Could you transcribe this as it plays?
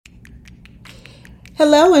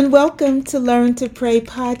Hello and welcome to Learn to Pray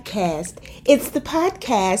podcast. It's the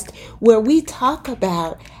podcast where we talk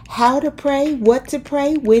about how to pray, what to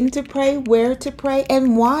pray, when to pray, where to pray,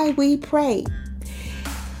 and why we pray.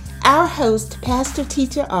 Our host, Pastor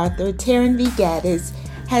Teacher Author Taryn V. Gaddis,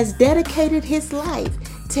 has dedicated his life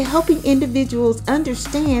to helping individuals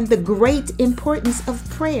understand the great importance of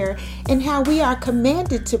prayer and how we are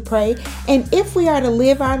commanded to pray, and if we are to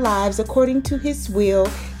live our lives according to His will,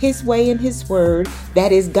 His way, and His word,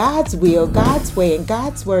 that is God's will, God's way, and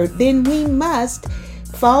God's word, then we must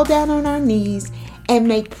fall down on our knees and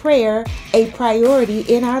make prayer a priority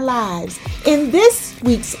in our lives. In this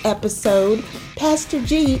week's episode, Pastor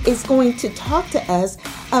G is going to talk to us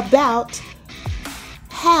about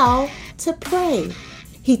how to pray.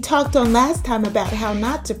 He talked on last time about how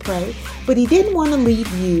not to pray, but he didn't want to leave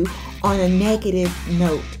you on a negative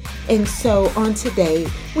note. And so on today,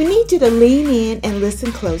 we need you to lean in and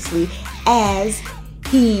listen closely as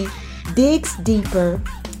he digs deeper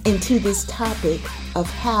into this topic of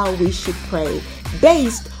how we should pray,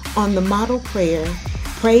 based on the model prayer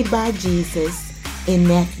prayed by Jesus in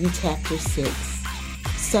Matthew chapter 6.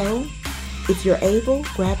 So, if you're able,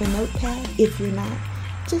 grab a notepad. If you're not,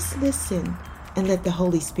 just listen and let the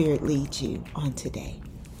Holy Spirit lead you on today.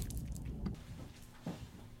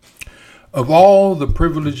 Of all the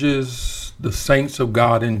privileges the saints of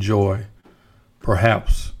God enjoy,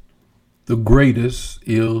 perhaps the greatest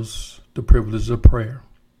is the privilege of prayer.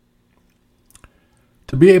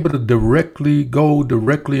 To be able to go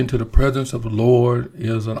directly into the presence of the Lord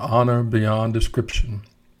is an honor beyond description.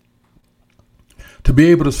 To be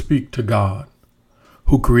able to speak to God,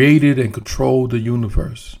 who created and controlled the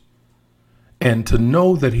universe, and to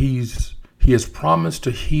know that He has promised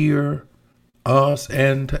to hear us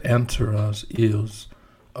and to answer us is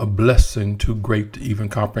a blessing too great to even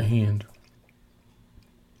comprehend.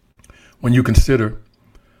 When you consider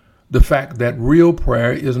the fact that real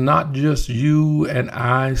prayer is not just you and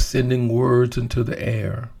I sending words into the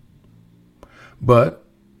air, but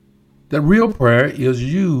that real prayer is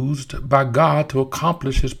used by God to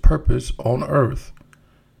accomplish His purpose on earth,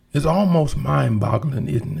 is almost mind-boggling,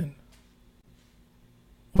 isn't it?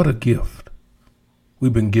 What a gift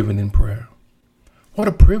we've been given in prayer. What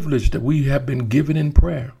a privilege that we have been given in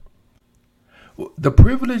prayer. The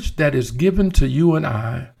privilege that is given to you and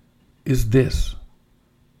I is this: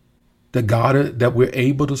 that we're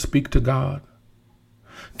able to speak to God,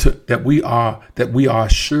 that we are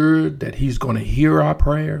assured that He's going to hear our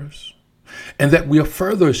prayers, and that we are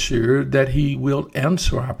further assured that He will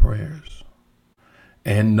answer our prayers,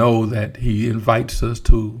 and know that He invites us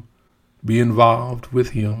to be involved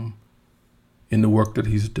with Him in the work that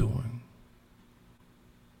He's doing.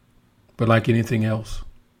 But like anything else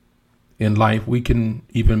in life, we can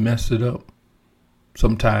even mess it up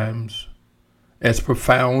sometimes. As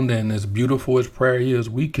profound and as beautiful as prayer is,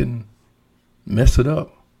 we can mess it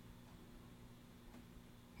up.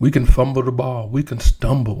 We can fumble the ball. We can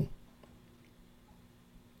stumble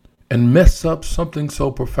and mess up something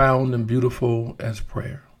so profound and beautiful as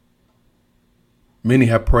prayer. Many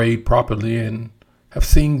have prayed properly and have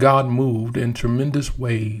seen God moved in tremendous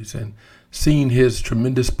ways and seen His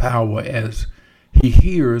tremendous power as He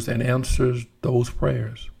hears and answers those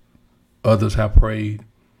prayers. Others have prayed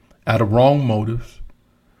out of wrong motives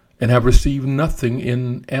and have received nothing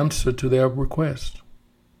in answer to their request.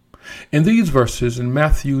 In these verses in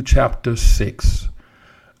Matthew chapter 6,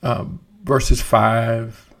 verses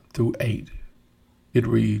 5 through 8, it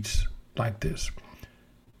reads like this: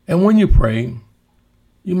 "And when you pray,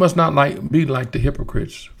 you must not be like the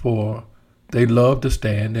hypocrites, for they love to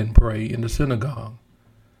stand and pray in the synagogue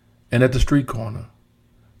and at the street corner,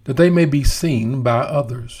 that they may be seen by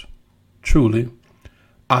others. Truly,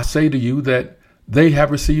 I say to you that they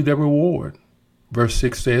have received their reward." Verse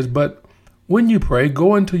 6 says, "But when you pray,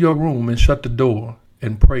 go into your room and shut the door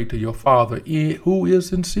and pray to your Father who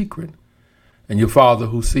is in secret, and your Father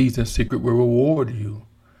who sees in secret will reward you.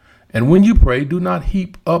 And when you pray, do not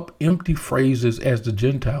heap up empty phrases as the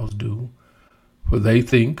Gentiles do, for they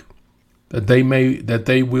think that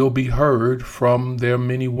they will be heard from their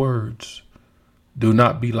many words. Do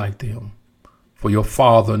not be like them, for your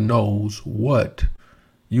Father knows what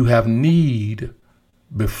you have need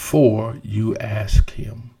before you ask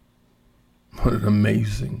Him." What an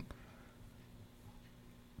amazing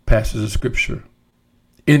passage of scripture.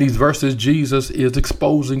 In these verses, Jesus is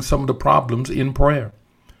exposing some of the problems in prayer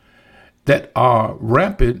that were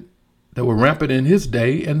rampant in His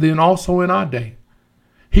day and then also in our day.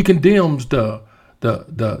 He condemns the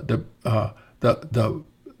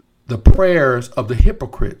prayers of the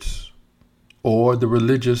hypocrites or the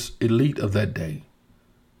religious elite of that day.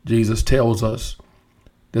 Jesus tells us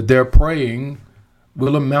that their praying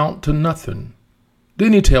will amount to nothing.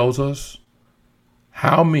 Then he tells us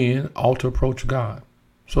how men ought to approach God.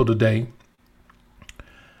 So today,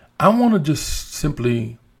 I want to just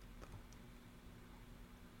simply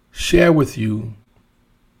share with you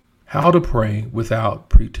how to pray without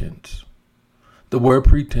pretense. The word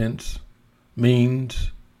pretense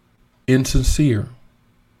means insincere.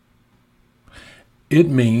 It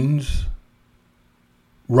means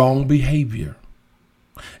wrong behavior.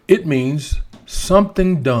 It means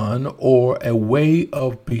something done or a way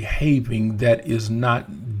of behaving that is not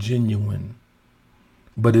genuine,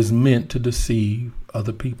 but is meant to deceive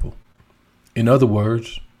other people. In other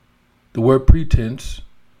words, the word pretense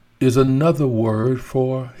is another word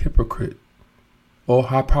for hypocrite or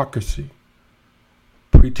hypocrisy.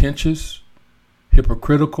 Pretentious,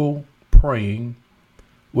 hypocritical praying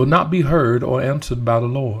will not be heard or answered by the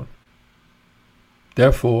Lord.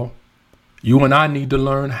 Therefore, you and I need to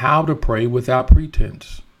learn how to pray without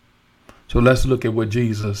pretense. So let's look at what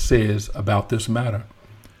Jesus says about this matter.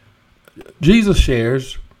 Jesus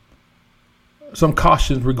shares some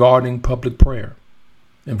cautions regarding public prayer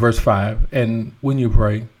in verse 5. And when you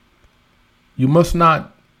pray, you must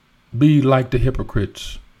not be like the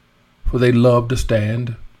hypocrites, for they love to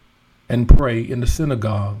stand and pray in the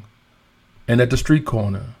synagogue and at the street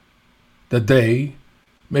corner, that they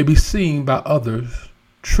may be seen by others.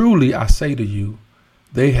 Truly, I say to you,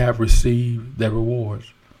 they have received their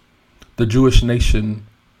rewards. The Jewish nation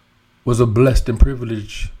was a blessed and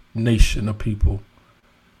privileged nation of people.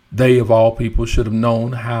 They, of all people, should have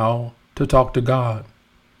known how to talk to God.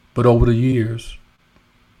 But over the years,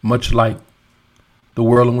 much like the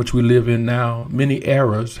world in which we live in now, many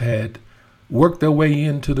errors had worked their way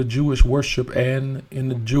into the Jewish worship and in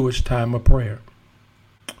the Jewish time of prayer.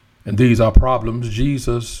 And these are problems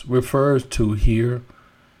Jesus refers to here.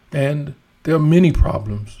 And there are many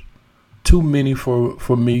problems, too many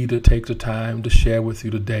for me to take the time to share with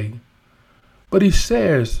you today. But he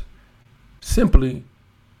says simply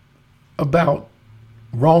about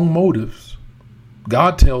wrong motives.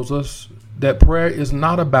 God tells us that prayer is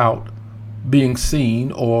not about being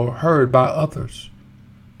seen or heard by others,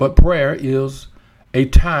 but prayer is a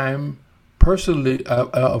time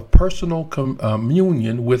of personal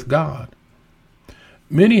communion with God.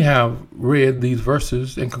 Many have read these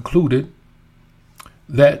verses and concluded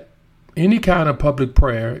that any kind of public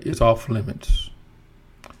prayer is off limits.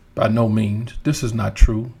 By no means. This is not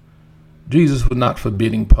true. Jesus was not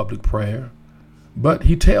forbidding public prayer, but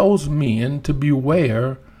he tells men to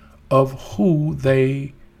beware of who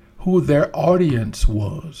their audience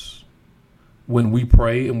was. When we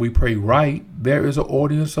pray and we pray right, there is an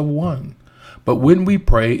audience of one. But when we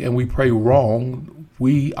pray and we pray wrong,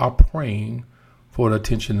 we are praying for the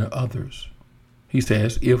attention of others. He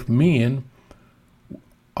says, if men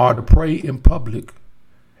are to pray in public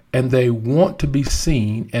and they want to be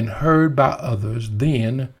seen and heard by others,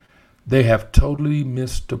 then they have totally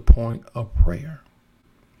missed the point of prayer.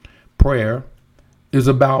 Prayer is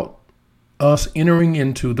about us entering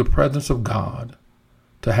into the presence of God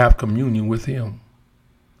to have communion with him.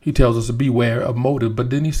 He tells us to beware of motive, but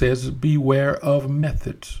then he says beware of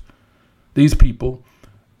methods. These people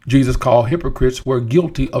Jesus called hypocrites were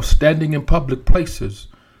guilty of standing in public places,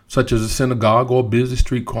 such as a synagogue or busy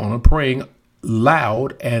street corner, praying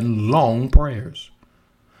loud and long prayers.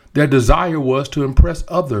 Their desire was to impress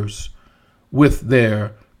others with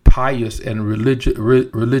their pious and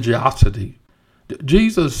religiosity.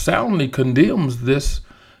 Jesus soundly condemns this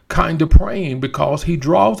kind of praying because he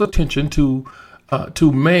draws attention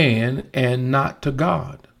to man and not to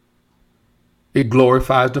God. It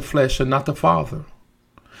glorifies the flesh and not the Father.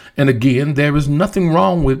 And again, there is nothing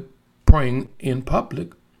wrong with praying in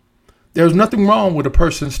public. There's nothing wrong with a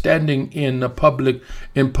person standing in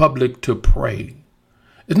public to pray.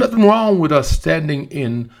 There's nothing wrong with us standing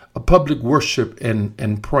in a public worship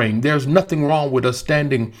and praying. There's nothing wrong with us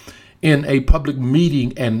standing in a public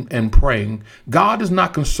meeting and praying. God is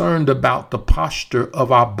not concerned about the posture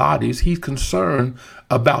of our bodies. He's concerned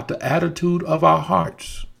about the attitude of our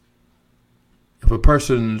hearts. If a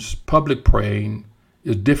person's public praying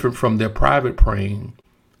is different from their private praying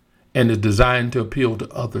and is designed to appeal to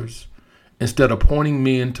others instead of pointing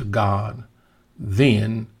men to God,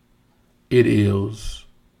 then it is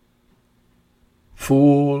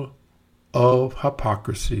full of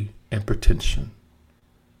hypocrisy and pretension.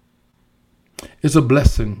 It's a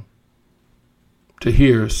blessing to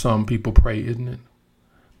hear some people pray, isn't it?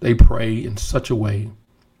 They pray in such a way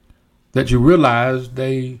that you realize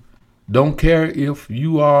they don't care if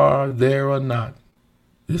you are there or not.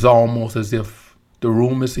 It's almost as if the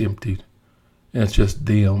room is emptied and it's just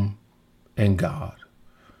them and God.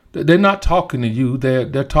 They're not talking to you.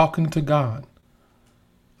 They're talking to God.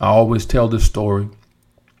 I always tell this story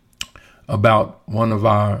about one of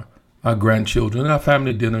our grandchildren. In our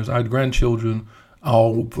family dinners, our grandchildren,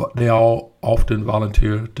 they all often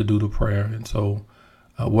volunteer to do the prayer. And so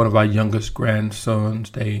one of our youngest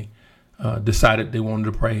grandsons, they decided they wanted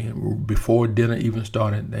to pray. And before dinner even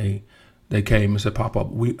started, they came and said, Papa,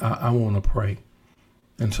 I want to pray.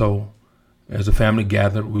 And so as the family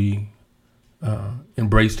gathered, we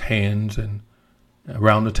embraced hands and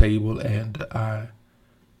around the table, and I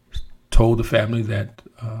told the family that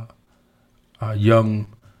a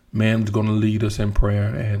young man was going to lead us in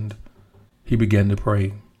prayer, and he began to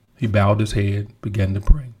pray. He bowed his head, began to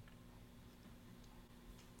pray.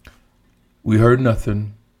 We heard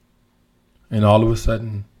nothing, and all of a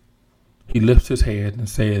sudden, he lifts his head and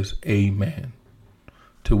says, Amen,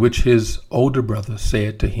 to which his older brother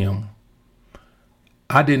said to him,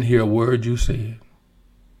 I didn't hear a word you said,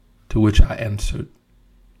 to which I answered,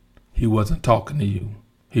 he wasn't talking to you.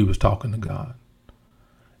 He was talking to God.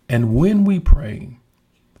 And when we pray,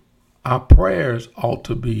 our prayers ought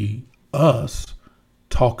to be us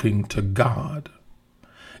talking to God.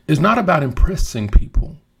 It's not about impressing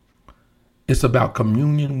people. It's about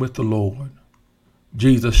communion with the Lord.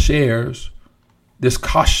 Jesus shares this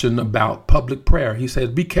caution about public prayer. He says,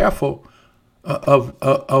 be careful of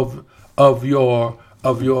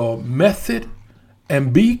your method,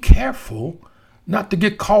 and be careful not to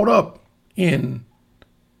get caught up in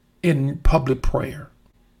public prayer,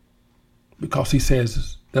 because he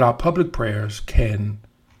says that our public prayers can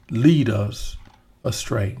lead us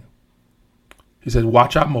astray. He says,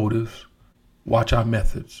 watch our motives, watch our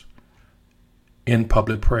methods in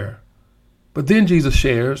public prayer. But then Jesus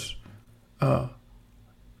shares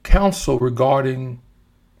counsel regarding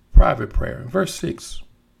private prayer. In verse 6,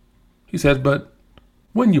 he says, but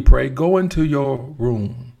when you pray, go into your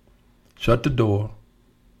room, shut the door,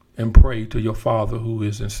 and pray to your Father who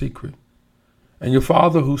is in secret. And your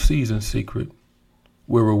Father who sees in secret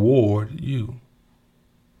will reward you.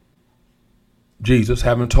 Jesus,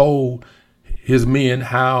 having told his men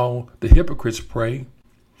how the hypocrites pray,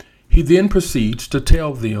 he then proceeds to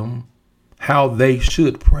tell them how they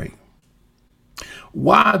should pray.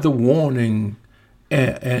 Why the warning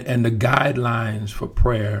and the guidelines for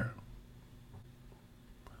prayer?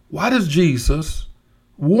 Why does Jesus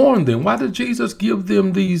warn them? Why did Jesus give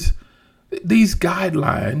them these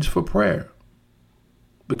guidelines for prayer?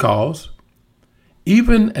 Because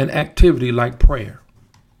even an activity like prayer,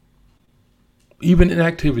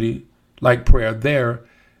 there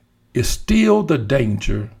is still the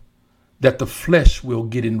danger that the flesh will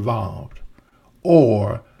get involved,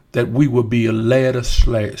 or that we will be led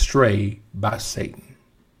astray by Satan.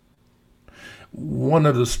 One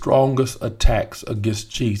of the strongest attacks against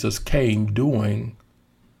Jesus came during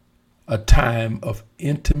a time of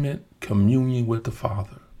intimate communion with the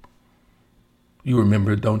Father. You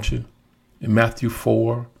remember it, don't you? In Matthew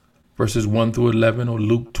 4, verses 1 through 11, or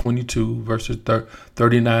Luke 22, verses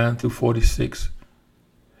 39 through 46.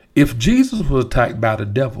 If Jesus was attacked by the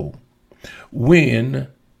devil when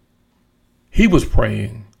he was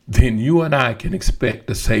praying, then you and I can expect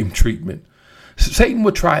the same treatment. Satan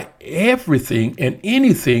will try everything and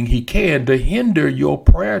anything he can to hinder your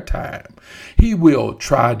prayer time. He will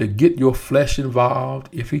try to get your flesh involved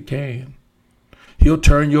if he can. He'll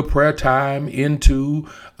turn your prayer time into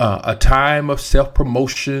a time of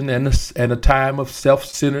self-promotion and a time of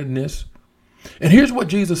self-centeredness. And here's what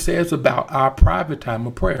Jesus says about our private time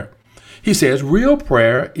of prayer. He says real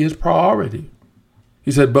prayer is priority.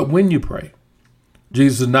 He said, but when you pray.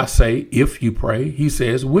 Jesus does not say if you pray. He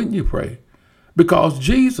says when you pray. Because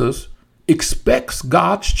Jesus expects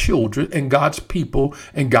God's children and God's people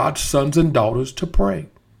and God's sons and daughters to pray.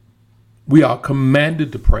 We are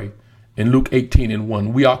commanded to pray in Luke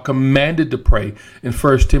 18:1. We are commanded to pray in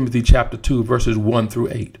 1 Timothy chapter 2, verses 1 through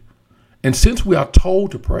 8. And since we are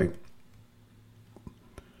told to pray,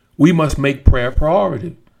 we must make prayer a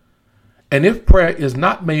priority. And if prayer is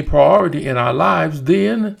not made priority in our lives,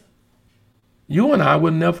 then you and I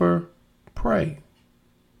will never pray.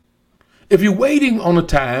 If you're waiting on a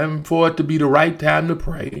time for it to be the right time to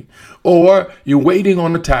pray, or you're waiting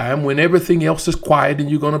on a time when everything else is quiet and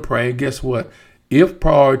you're going to pray, guess what? If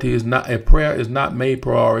prayer is not made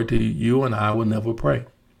priority, you and I will never pray.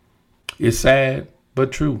 It's sad,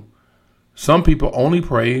 but true. Some people only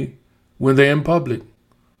pray when they're in public,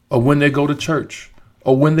 or when they go to church,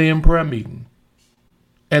 or when they're in prayer meeting.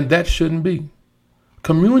 And that shouldn't be.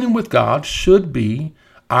 Communion with God should be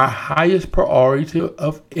our highest priority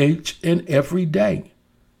of each and every day.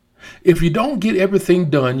 If you don't get everything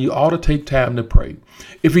done, you ought to take time to pray.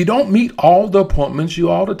 If you don't meet all the appointments, you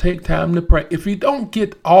ought to take time to pray. If you don't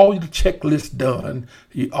get all the checklists done,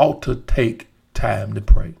 you ought to take time to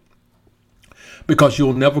pray. Because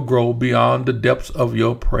you'll never grow beyond the depths of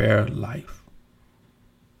your prayer life.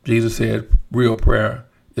 Jesus said real prayer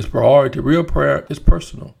is priority. Real prayer is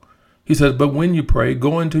personal. He says, but when you pray,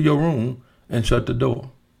 go into your room and shut the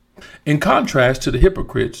door. In contrast to the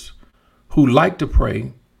hypocrites who like to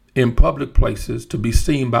pray in public places to be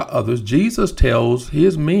seen by others, Jesus tells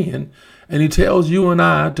his men, and he tells you and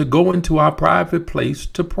I, to go into our private place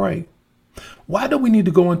to pray. Why do we need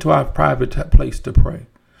to go into our private place to pray?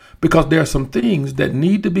 Because there are some things that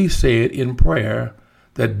need to be said in prayer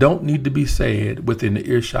that don't need to be said within the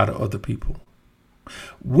earshot of other people.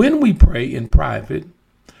 When we pray in private,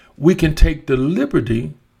 we can take the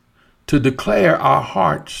liberty to declare our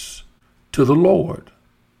hearts to the Lord.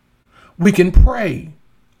 We can pray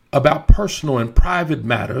about personal and private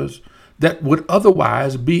matters that would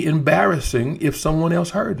otherwise be embarrassing if someone else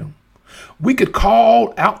heard them. We could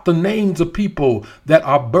call out the names of people that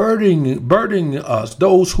are burdening us,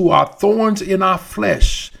 those who are thorns in our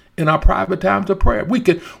flesh, in our private times of prayer. We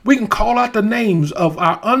can call out the names of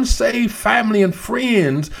our unsaved family and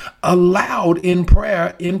friends aloud in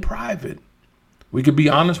prayer in private. We could be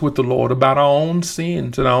honest with the Lord about our own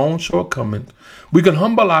sins and our own shortcomings. We can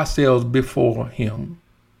humble ourselves before him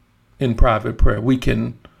in private prayer. We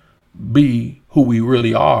can be who we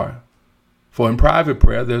really are. For in private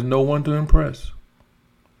prayer, there's no one to impress.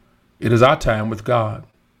 It is our time with God.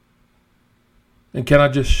 And can I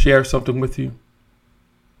just share something with you?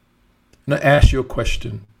 And I ask you a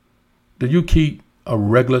question. Do you keep a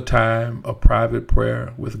regular time of private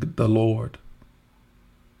prayer with the Lord?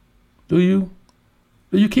 Do you?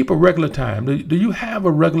 Do you keep a regular time? Do you have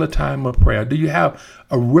a regular time of prayer? Do you have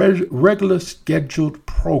a regular scheduled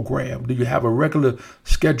program? Do you have a regular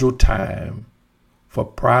scheduled time for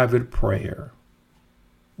private prayer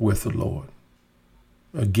with the Lord?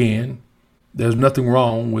 Again, there's nothing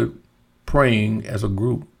wrong with praying as a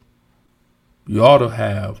group. You ought to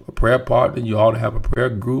have a prayer partner. You ought to have a prayer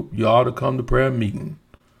group. You ought to come to prayer meeting.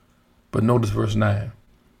 But notice verse 9.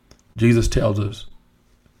 Jesus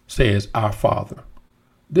says, our Father.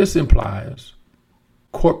 This implies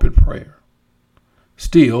corporate prayer.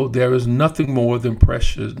 Still, there is nothing more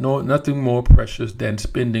precious than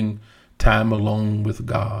spending time alone with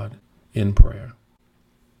God in prayer.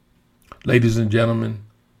 Ladies and gentlemen,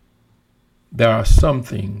 there are some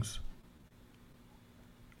things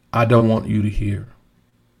I don't want you to hear.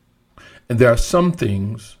 And there are some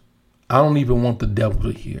things I don't even want the devil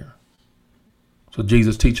to hear. So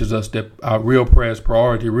Jesus teaches us that our real prayer is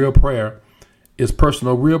priority. Real prayer is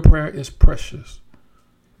personal. Real prayer is precious.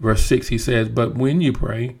 Verse 6, he says, but when you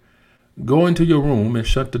pray, go into your room and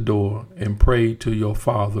shut the door and pray to your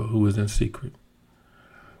Father who is in secret.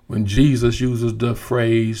 When Jesus uses the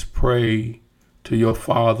phrase, pray to your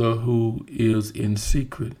Father who is in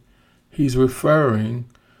secret, he's referring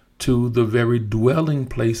to the very dwelling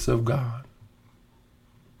place of God.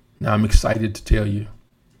 Now I'm excited to tell you.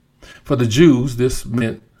 For the Jews, this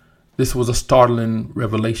was a startling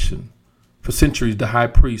revelation. For centuries, the high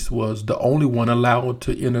priest was the only one allowed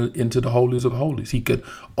to enter into the holies of holies. He could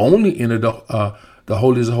only enter the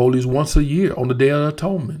holies of holies once a year on the Day of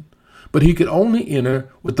Atonement. But he could only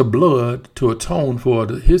enter with the blood to atone for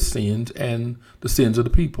his sins and the sins of the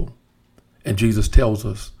people. And Jesus tells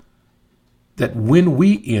us that when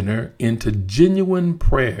we enter into genuine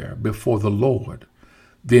prayer before the Lord,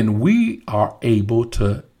 then we are able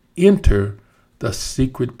to enter the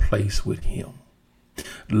secret place with him.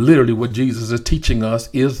 Literally, what Jesus is teaching us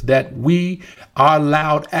is that we are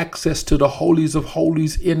allowed access to the holies of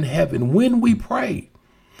holies in heaven. When we pray,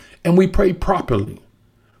 and we pray properly,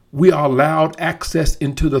 we are allowed access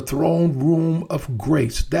into the throne room of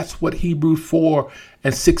grace. That's what Hebrews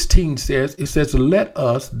 4:16 says. It says, let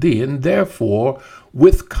us then, therefore,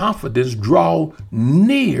 with confidence draw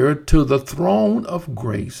near to the throne of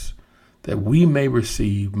grace, that we may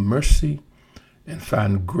receive mercy and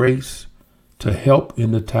find grace to help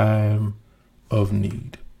in the time of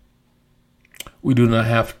need. We do not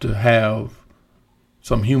have to have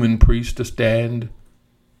some human priest to stand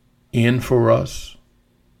in for us,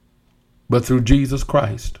 but through Jesus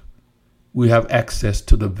Christ, we have access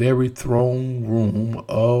to the very throne room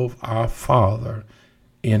of our Father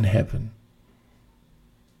in heaven.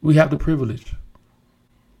 We have the privilege.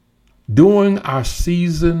 During our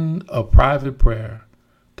season of private prayer,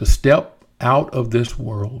 to step out of this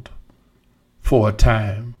world for a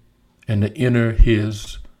time and to enter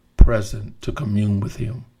his presence to commune with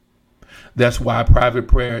him. That's why private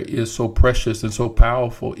prayer is so precious and so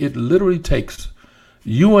powerful. It literally takes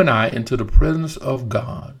you and I into the presence of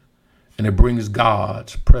God, and it brings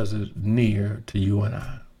God's presence near to you and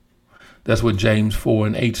I. That's what James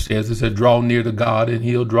 4:8 says. It said, draw near to God and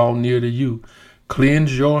he'll draw near to you.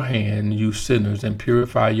 Cleanse your hand, you sinners, and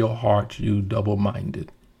purify your hearts, you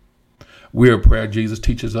double-minded. Real prayer, Jesus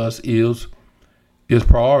teaches us, is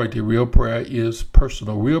priority. Real prayer is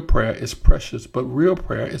personal. Real prayer is precious, but real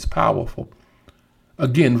prayer is powerful.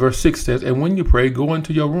 Again, verse 6 says, and when you pray, go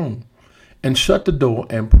into your room and shut the door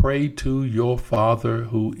and pray to your Father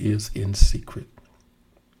who is in secret.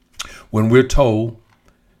 When we're told,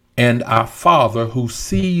 and our Father who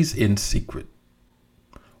sees in secret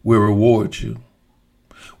will reward you.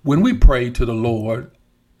 When we pray to the Lord,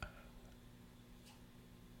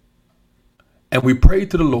 and we pray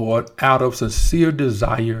to the Lord out of sincere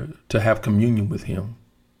desire to have communion with him,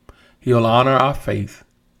 he'll honor our faith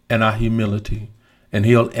and our humility, and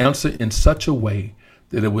he'll answer in such a way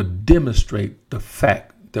that it would demonstrate the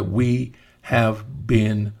fact that we have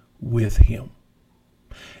been with him.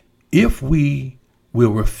 If we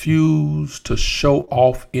will refuse to show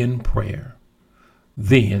off in prayer,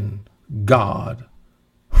 then God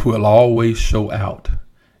will always show out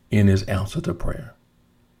in his answer to prayer.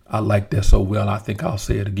 I like that so well, I think I'll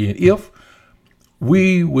say it again. If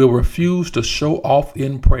we will refuse to show off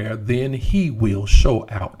in prayer, then he will show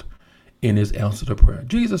out in his answer to prayer.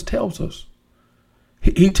 Jesus tells us.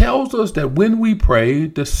 He tells us that when we pray,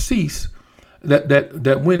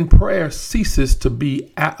 that when prayer ceases to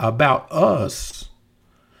be about us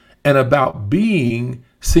and about being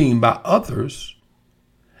seen by others,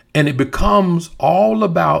 and it becomes all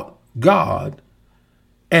about God,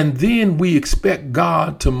 and then we expect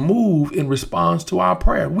God to move in response to our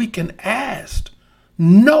prayer. We can ask,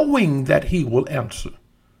 knowing that he will answer.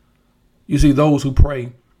 You see, those who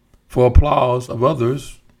pray for applause of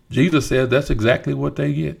others, Jesus says that's exactly what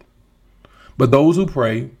they get. But those who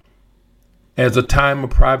pray as a time of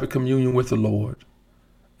private communion with the Lord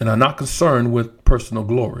and are not concerned with personal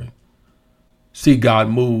glory, see God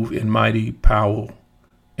move in mighty power,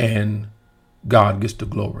 and God gets the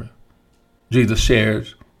glory. Jesus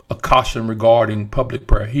shares a caution regarding public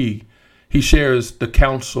prayer. He shares the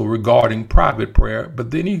counsel regarding private prayer,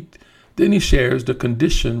 but then he shares the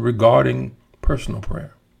condition regarding personal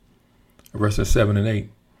prayer. Verses 7 and 8.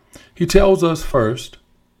 He tells us first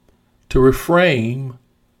to refrain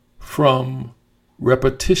from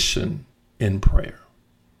repetition in prayer.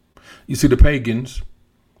 You see, the pagans,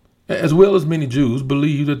 as well as many Jews,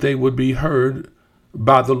 believed that they would be heard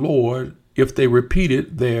by the Lord if they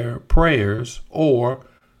repeated their prayers or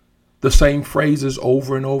the same phrases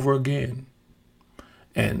over and over again.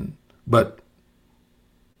 But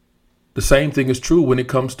the same thing is true when it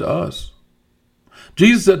comes to us.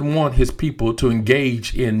 Jesus doesn't want his people to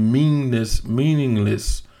engage in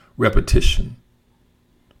meaningless repetition.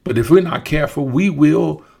 But if we're not careful, we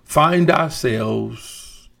will find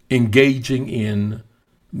ourselves engaging in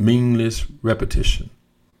meaningless repetition.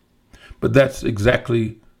 But that's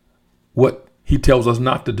exactly what he tells us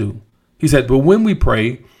not to do. He said, but when we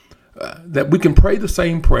pray, that we can pray the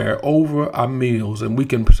same prayer over our meals, and we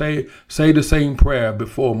can say the same prayer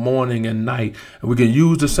before morning and night, and we can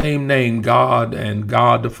use the same name, God and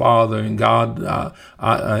God the Father and God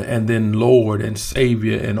and then Lord and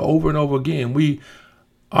Savior, and over again. We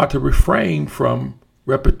are to refrain from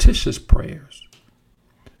repetitious prayers.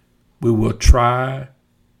 We will try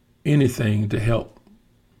anything to help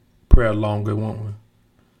prayer longer, won't we?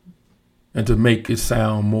 And to make it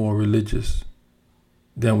sound more religious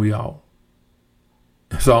than we ought.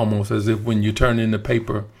 It's almost as if when you turn in the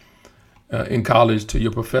paper in college to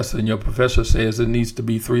your professor, and your professor says it needs to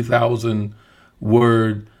be 3,000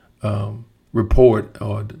 word report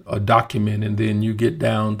or a document, and then you get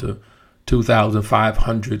down to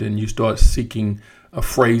 2,500 and you start seeking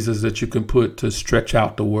phrases that you can put to stretch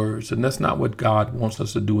out the words. And that's not what God wants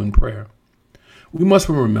us to do in prayer. We must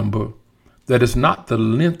remember that it's not the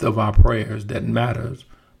length of our prayers that matters,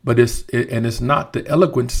 but it's not the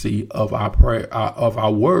eloquency of our prayer, of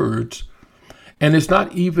our words, and it's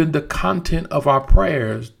not even the content of our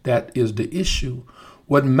prayers that is the issue.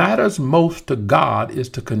 What matters most to God is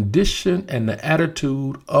the condition and the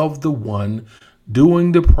attitude of the one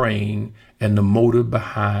doing the praying and the motive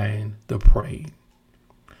behind the praying.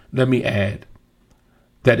 Let me add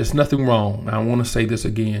that it's nothing wrong. I want to say this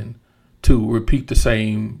again, to repeat the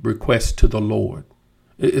same request to the Lord.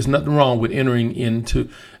 It's nothing wrong with entering into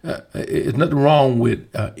a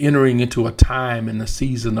time and a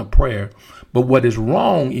season of prayer. But what is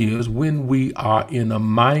wrong is when we are in a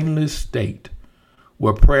mindless state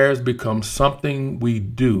where prayers become something we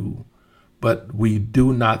do but we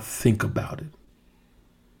do not think about it.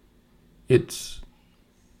 It's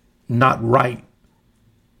not right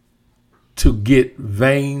to get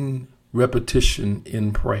vain repetition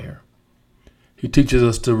in prayer. He teaches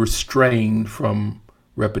us to restrain from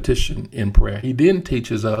repetition in prayer. He then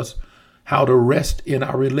teaches us how to rest in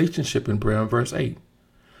our relationship in prayer in verse 8.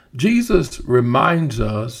 Jesus reminds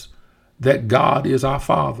us that God is our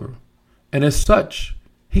Father, and as such,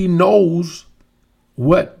 he knows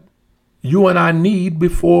what you and I need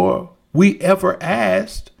before we ever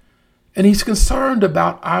asked, and he's concerned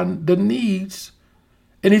about the needs,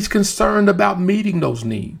 and he's concerned about meeting those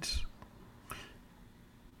needs.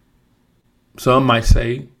 Some might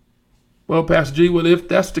say, well, Pastor G, well, if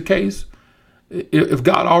that's the case, if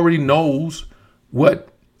God already knows what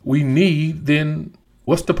we need, then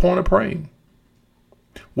what's the point of praying?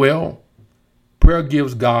 Well, prayer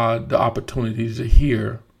gives God the opportunity to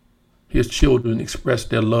hear his children express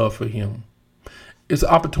their love for him. It's an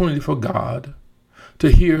opportunity for God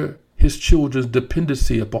to hear his children's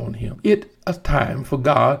dependency upon him. It's a time for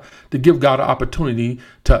God to give God an opportunity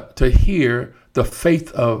to hear the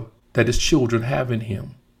faith that his children have in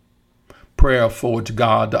him. Prayer affords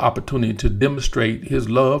God the opportunity to demonstrate his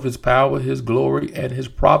love, his power, his glory, and his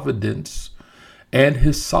providence and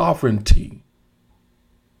his sovereignty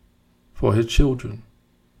for his children,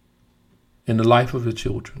 in the life of his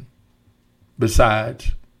children.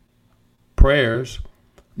 Besides, prayers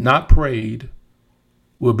not prayed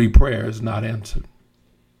will be prayers not answered.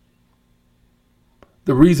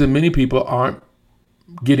 The reason many people aren't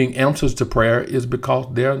getting answers to prayer is because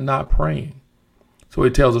they're not praying. So he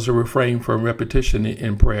tells us to refrain from repetition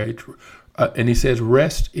in prayer. And he says,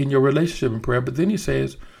 rest in your relationship in prayer. But then he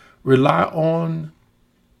says, rely on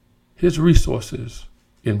his resources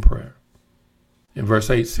in prayer. In verse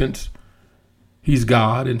 8, since he's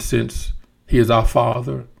God and since he is our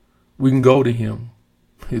Father, we can go to him.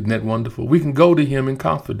 Isn't that wonderful? We can go to him in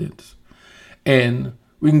confidence. And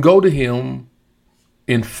we can go to him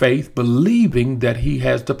in faith, believing that he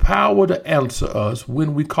has the power to answer us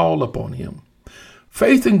when we call upon him.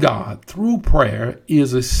 Faith in God through prayer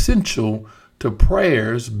is essential to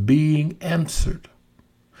prayers being answered.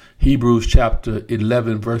 Hebrews chapter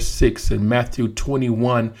 11, verse 6, and Matthew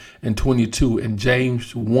 21 and 22, and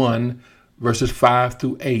James 1, verses 5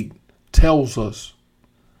 through 8 tells us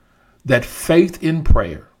that faith in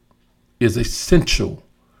prayer is essential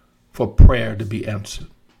for prayer to be answered.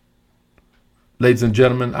 Ladies and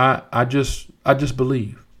gentlemen, I just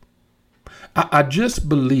believe. I just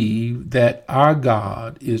believe that our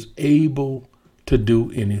God is able to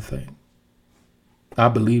do anything. I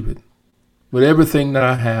believe it. With everything that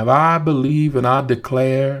I have, I believe and I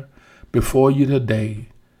declare before you today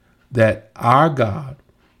that our God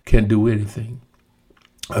can do anything.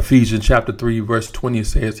 Ephesians chapter 3, verse 20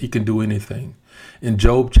 says he can do anything. In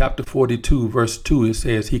Job chapter 42, verse 2, it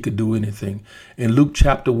says he could do anything. In Luke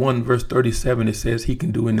chapter 1, verse 37, it says he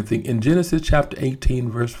can do anything. In Genesis chapter 18,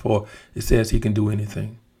 verse 4, it says he can do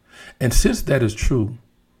anything. And since that is true,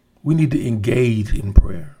 we need to engage in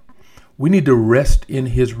prayer. We need to rest in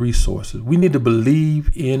his resources. We need to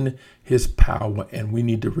believe in his power, and we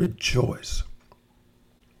need to rejoice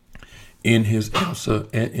in his answer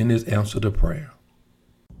to prayer.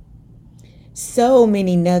 So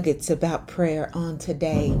many nuggets about prayer on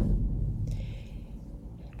today.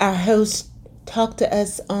 Our host talked to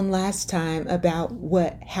us on last time about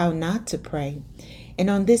how not to pray. And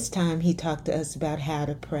on this time, he talked to us about how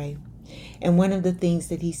to pray. And one of the things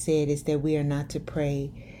that he said is that we are not to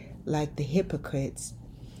pray like the hypocrites,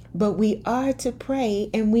 but we are to pray,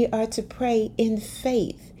 and we are to pray in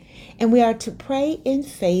faith. And we are to pray in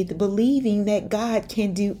faith, believing that God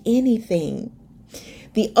can do anything.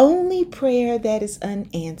 The only prayer that is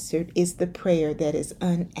unanswered is the prayer that is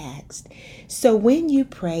unasked. So when you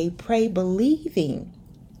pray, pray believing,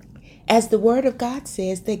 as the word of God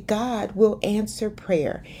says, that God will answer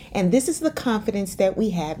prayer. And this is the confidence that we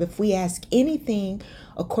have. If we ask anything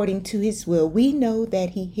according to his will, we know that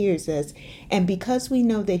he hears us. And because we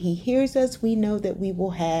know that he hears us, we know that we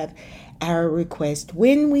will have our request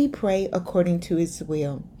when we pray according to his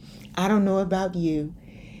will. I don't know about you,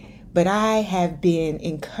 but I have been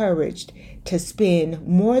encouraged to spend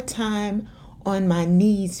more time on my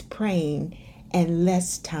knees praying and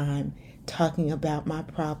less time talking about my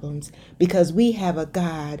problems, because we have a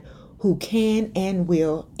God who can and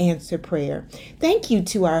will answer prayer. Thank you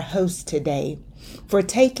to our host today for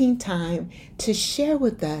taking time to share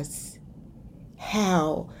with us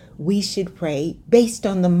how we should pray based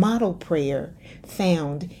on the model prayer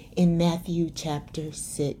found in Matthew chapter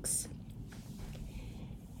 6.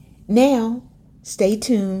 Now, stay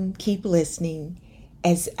tuned, keep listening,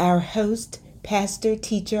 as our host, pastor,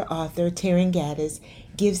 teacher, author, Taryn Gaddis,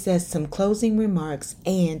 gives us some closing remarks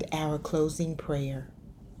and our closing prayer.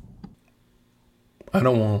 I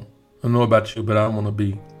don't know about you, but I don't want to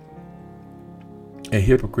be a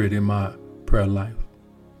hypocrite in my prayer life.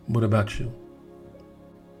 What about you?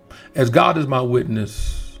 As God is my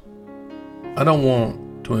witness, I don't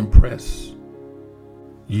want to impress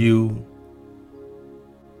you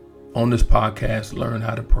on this podcast, Learn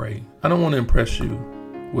How to Pray. I don't want to impress you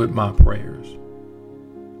with my prayers.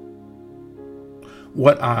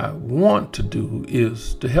 What I want to do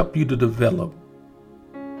is to help you to develop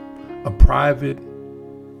a private,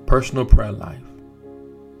 personal prayer life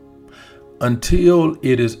until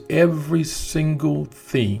it is every single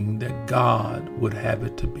thing that God would have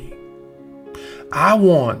it to be. I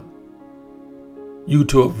want you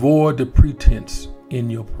to avoid the pretense in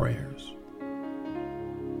your prayers.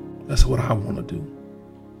 That's what I want to do.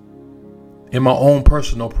 In my own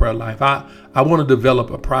personal prayer life, I want to develop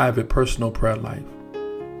a private, personal prayer life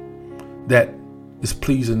that is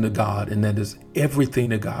pleasing to God and that is everything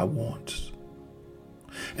that God wants.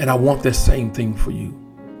 And I want that same thing for you.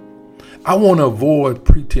 I want to avoid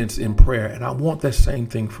pretense in prayer, and I want that same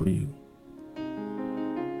thing for you.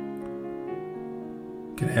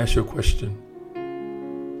 Can I ask you a question?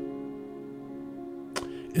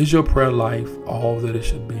 Is your prayer life all that it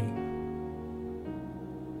should be?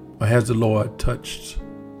 Or has the Lord touched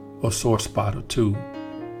a sore spot or two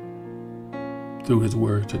through his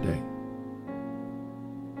word today?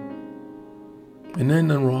 And there's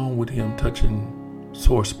nothing wrong with him touching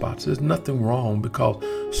sore spots. There's nothing wrong, because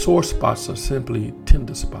sore spots are simply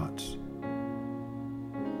tender spots.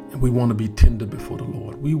 And we want to be tender before the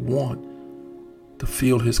Lord. We want to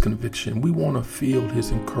feel his conviction. We want to feel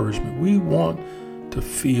his encouragement. We want to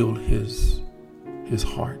feel his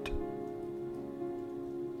heart.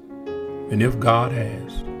 And if God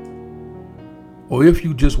has, or if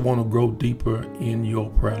you just want to grow deeper in your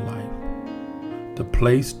prayer life, the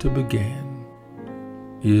place to begin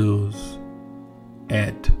is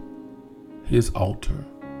at his altar.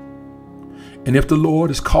 And if the Lord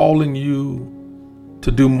is calling you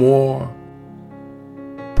to do more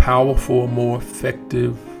powerful, more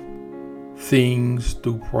effective things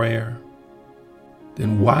through prayer,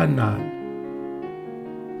 then why not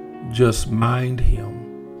just mind him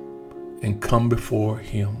and come before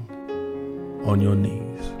him on your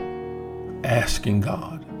knees, asking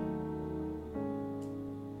God,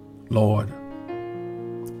 Lord,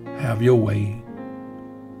 have your way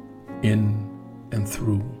in and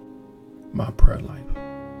through my prayer life.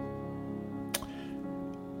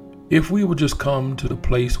 If we would just come to the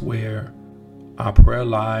place where our prayer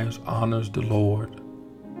lives honors the Lord,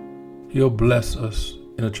 he'll bless us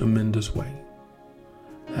in a tremendous way.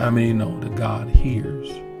 How many know that God hears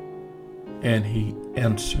and he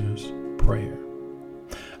answers prayer?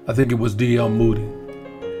 I think it was D.L. Moody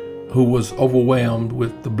who was overwhelmed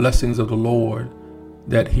with the blessings of the Lord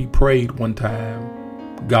that he prayed one time,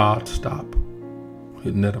 God stop.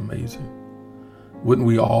 Isn't that amazing? Wouldn't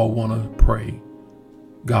we all want to pray,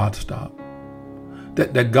 God stop?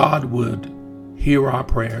 That God would hear our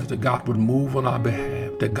prayers, that God would move on our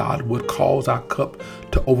behalf, that God would cause our cup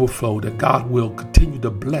to overflow, that God will continue to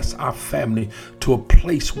bless our family to a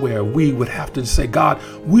place where we would have to say, God,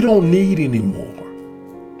 we don't need any more.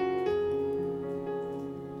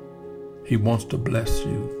 He wants to bless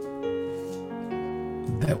you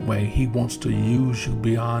that way. He wants to use you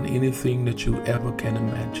beyond anything that you ever can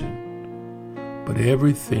imagine. But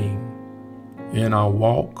everything in our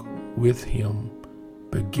walk with him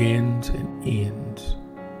begins and ends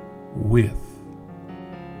with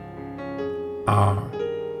our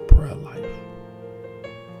prayer life.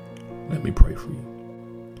 Let me pray for you.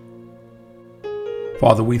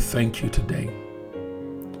 Father, we thank you today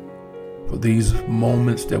for these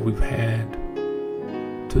moments that we've had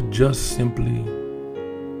to just simply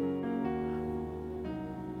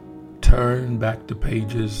turn back the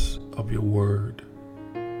pages of your word.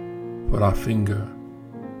 Put our finger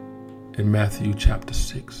in Matthew chapter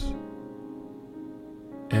 6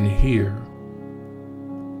 and hear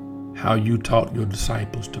how you taught your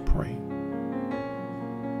disciples to pray.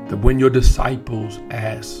 That when your disciples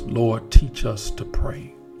asked, Lord, teach us to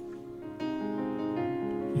pray,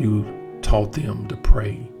 you taught them to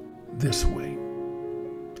pray this way.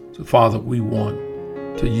 So, Father, we want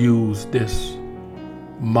to use this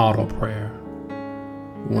model prayer.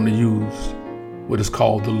 We want to use what is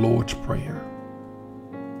called the Lord's Prayer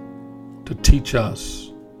to teach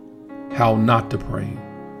us how not to pray,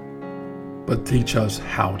 but teach us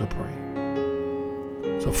how to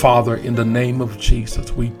pray. So, Father, in the name of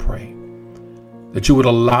Jesus, we pray that you would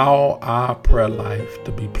allow our prayer life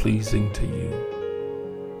to be pleasing to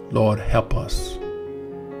you. Lord, help us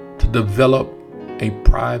to develop a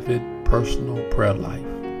private, personal prayer life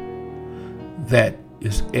that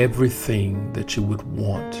is everything that you would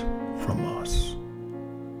want from us.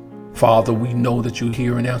 Father, we know that you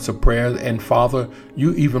hear and answer prayers, and Father,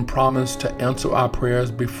 you even promise to answer our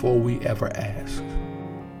prayers before we ever ask.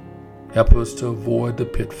 Help us to avoid the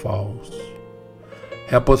pitfalls.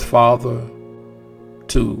 Help us, Father,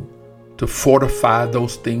 to fortify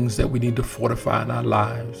those things that we need to fortify in our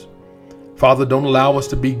lives. Father, don't allow us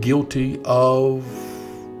to be guilty of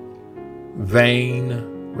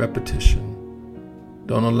vain repetition.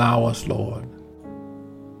 Don't allow us, Lord,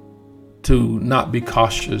 to not be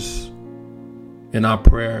cautious in our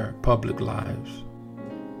prayer public lives.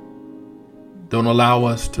 Don't allow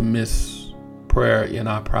us to miss prayer in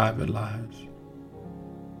our private lives.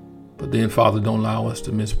 But then, Father, don't allow us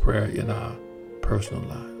to miss prayer in our personal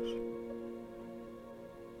lives.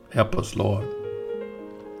 Help us, Lord,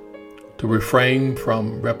 to refrain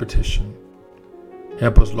from repetition.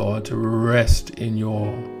 Help us, Lord, to rest in your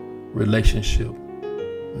relationship.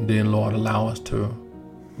 And then, Lord, allow us to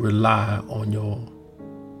rely on your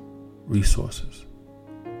resources.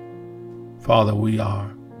 Father, we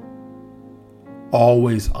are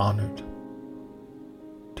always honored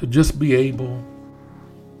to just be able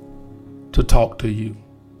to talk to you.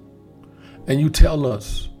 And you tell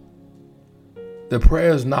us that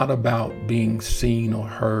prayer is not about being seen or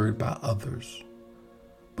heard by others,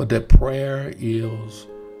 but that prayer is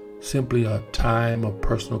simply a time of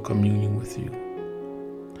personal communion with you.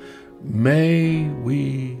 May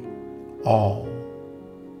we all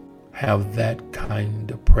have that kind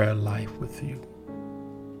of prayer life with you.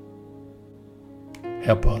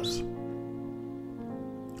 Help us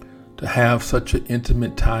to have such an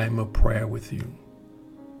intimate time of prayer with you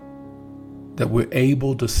that we're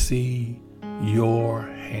able to see your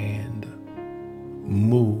hand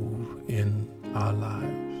move in our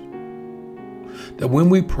lives. That when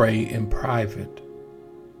we pray in private,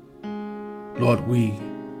 Lord, we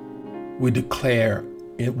declare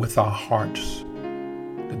it with our hearts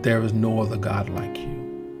that there is no other God like you.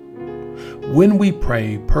 When we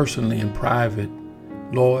pray personally in private,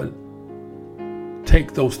 Lord,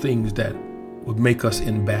 take those things that would make us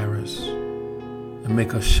embarrassed and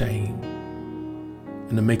make us shame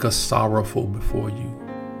and to make us sorrowful before you.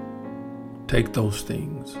 Take those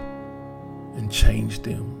things and change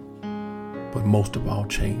them, but most of all,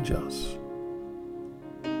 change us.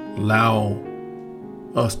 Allow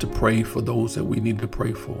us to pray for those that we need to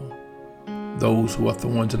pray for, those who are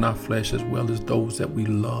thorns in our flesh, as well as those that we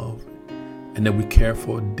love and that we care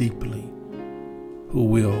for deeply, who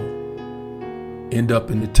will end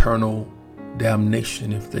up in eternal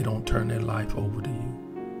damnation if they don't turn their life over to you.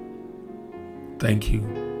 Thank you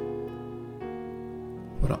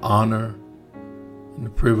for the honor and the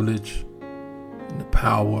privilege and the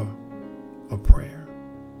power of prayer.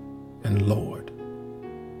 And Lord,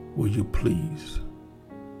 will you please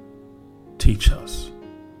teach us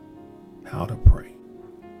how to pray.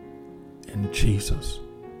 In Jesus'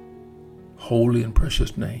 holy and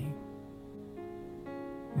precious name,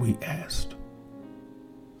 we asked.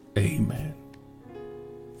 Amen.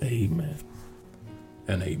 Amen.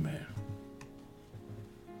 And amen.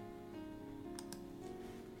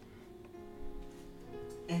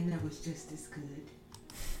 And that was just as good.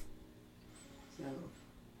 So,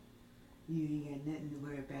 you ain't got nothing to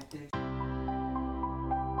worry about there.